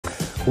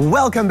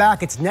Welcome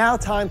back. It's now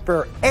time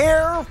for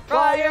Air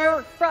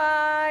Fryer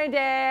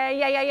Friday.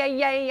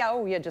 Yeah.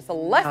 Oh, you just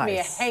left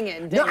me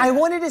hanging, didn't you? I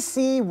wanted to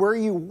see where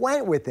you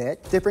went with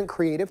it. Different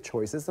creative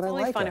choices, and I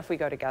like it. It's only fun if we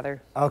go together.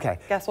 Okay.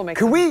 Guess we'll make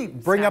Could some we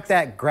bring snacks. up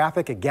that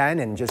graphic again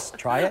and just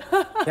try it?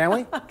 Can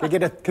we? Could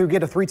we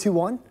get a 3, 2,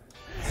 1?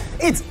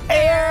 It's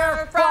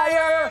Air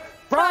Fryer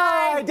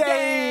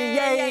Friday!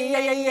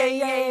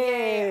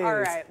 Yay! All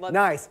right,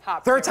 let's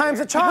hop. Third time's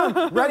a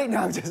charm. Ready? No,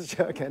 I'm just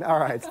joking. All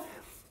right.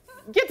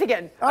 Get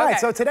again. All right,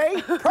 so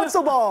today,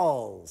 pretzel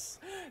balls.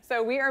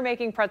 So we are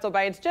making pretzel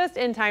bites just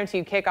in time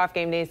to kick off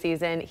game day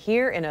season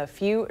here in a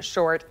few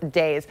short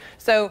days.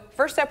 So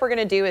first step we're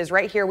gonna do is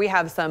right here we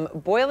have some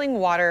boiling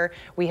water.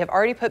 We have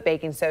already put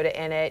baking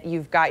soda in it.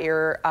 You've got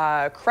your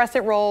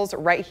crescent rolls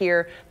right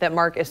here that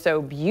Mark is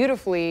so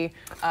beautifully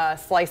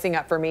slicing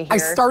up for me here. I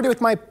started with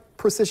my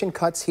precision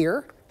cuts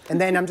here, and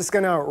then I'm just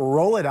gonna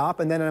roll it up,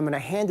 and then I'm gonna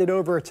hand it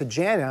over to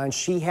Jana, and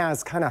she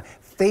has kind of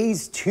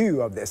phase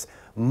 2 of this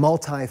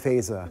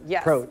multi-phase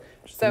approach.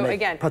 So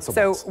again,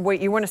 what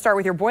you want to start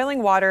with your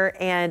boiling water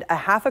and a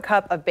half a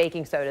cup of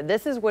baking soda.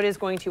 This is what is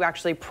going to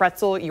actually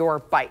pretzel your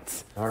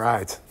bites. All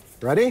right,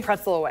 ready?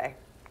 Pretzel away.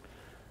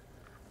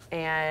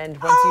 And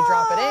once you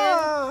drop it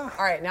in,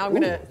 all right, now I'm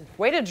gonna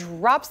way to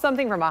drop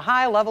something from a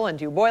high level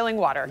into boiling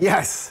water.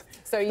 Yes.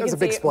 So you can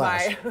see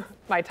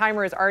my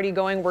timer is already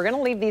going. We're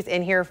gonna leave these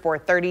in here for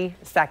 30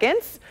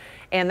 seconds.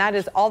 And that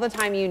is all the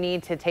time you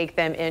need to take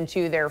them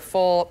into their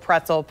full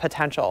pretzel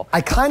potential.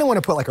 I kind of want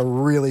to put like a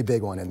really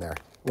big one in there.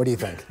 What do you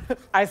think?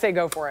 I say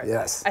go for it.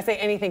 Yes. I say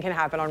anything can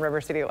happen on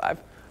River City Live.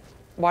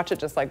 Watch it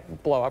just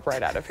like blow up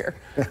right out of here.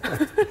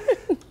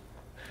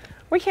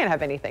 We can't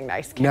have anything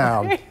nice,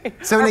 can we?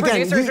 So and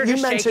again,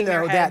 you mentioned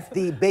though that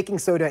the baking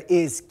soda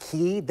is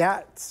key.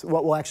 That's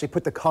what will actually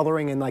put the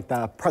coloring and like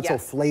the pretzel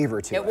flavor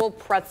to it. It will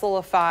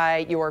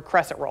pretzelify your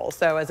crescent rolls.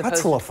 So as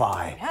opposed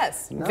pretzelify.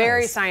 Yes,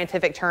 very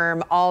scientific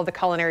term. All the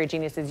culinary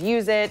geniuses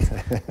use it.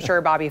 I'm sure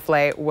Bobby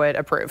Flay would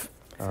approve.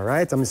 All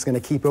right, I'm just gonna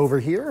keep over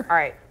here. All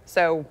right,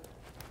 so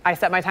I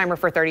set my timer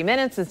for 30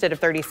 minutes instead of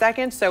 30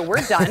 seconds, so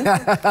we're done.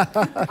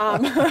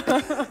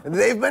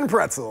 They've been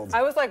pretzeled.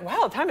 I was like,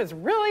 wow, time is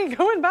really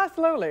going by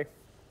slowly.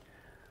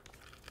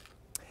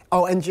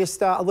 Oh, and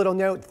just a little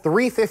note,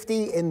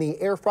 350 in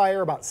the air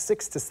fryer, about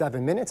 6 to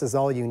 7 minutes is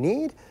all you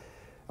need.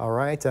 All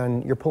right,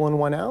 and you're pulling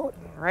one out.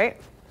 All right.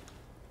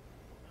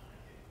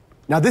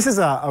 Now this is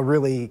a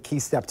really key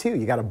step too.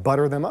 You gotta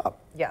butter them up.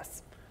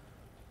 Yes.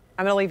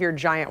 I'm gonna leave your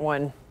giant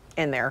one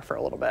in there for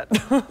a little bit.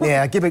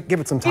 Yeah, give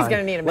it some time. He's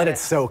gonna need a minute. Let it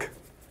soak.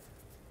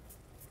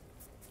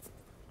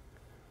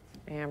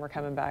 And we're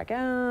coming back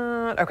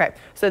out. Okay,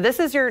 so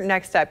this is your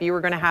next step. You are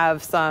gonna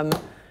have some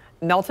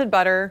melted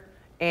butter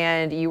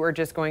and you are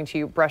just going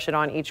to brush it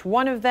on each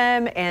one of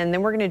them. And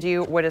then we're gonna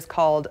do what is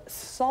called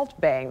salt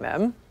baying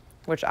them,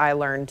 which I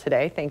learned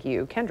today. Thank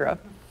you, Kendra.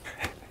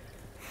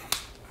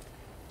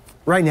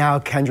 Right now,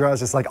 Kendra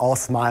is just like all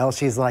smiles.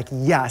 She's like,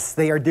 yes,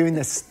 they are doing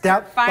this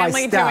step by step.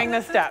 Finally doing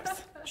the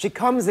steps. She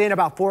comes in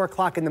about 4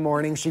 o'clock in the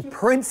morning, she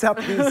prints up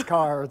these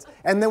cards,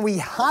 and then we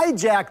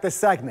hijack the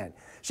segment.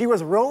 She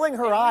was rolling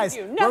her eyes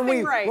when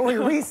we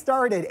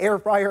restarted Air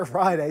Fryer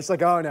Friday. She's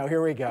like, oh no,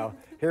 here we go,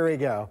 here we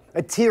go.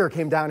 A tear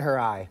came down her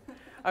eye.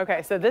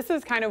 Okay, so this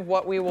is kind of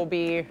what we will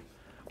be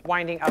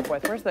winding up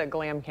with. Where's the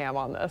glam cam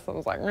on this? I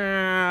was like,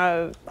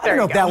 nah. I don't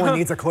know if that one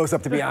needs a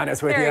close-up, to be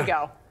honest with you. There you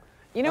go.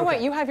 You know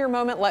what? You have your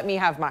moment. Let me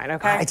have mine.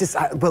 Okay.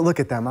 But look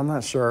at them. I'm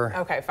not sure.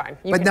 Okay, fine.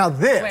 But now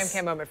this, glam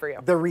cam moment for you.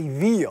 the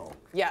reveal.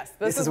 Yes,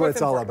 this is what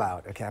it's all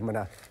about. Okay, I'm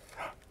gonna.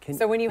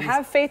 So when you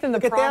have faith in the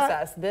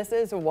process, this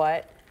is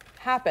what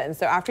happens.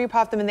 So after you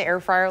pop them in the air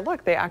fryer,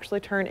 look, they actually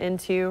turn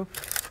into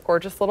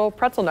gorgeous little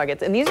pretzel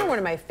nuggets. And these are one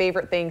of my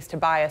favorite things to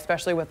buy,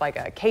 especially with like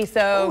a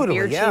queso,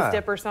 beer cheese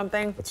dip or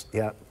something.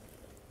 Yeah.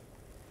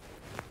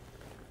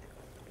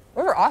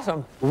 Those are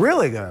awesome.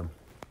 Really good.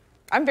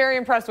 I'm very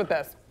impressed with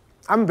this.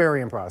 I'm very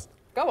impressed.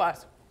 Go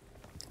us.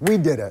 We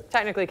did it.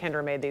 Technically,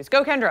 Kendra made these.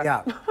 Go, Kendra.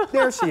 Yeah,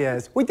 there she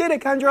is. We did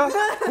it, Kendra.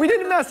 We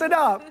didn't mess it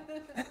up.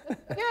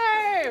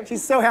 Yay!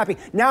 She's so happy.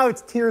 Now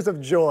it's tears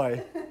of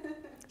joy.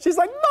 She's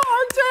like,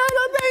 Mom,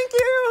 Jana, thank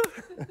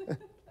you.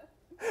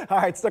 All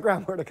right, stick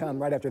around, more to come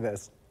right after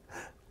this.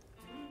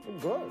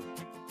 Good.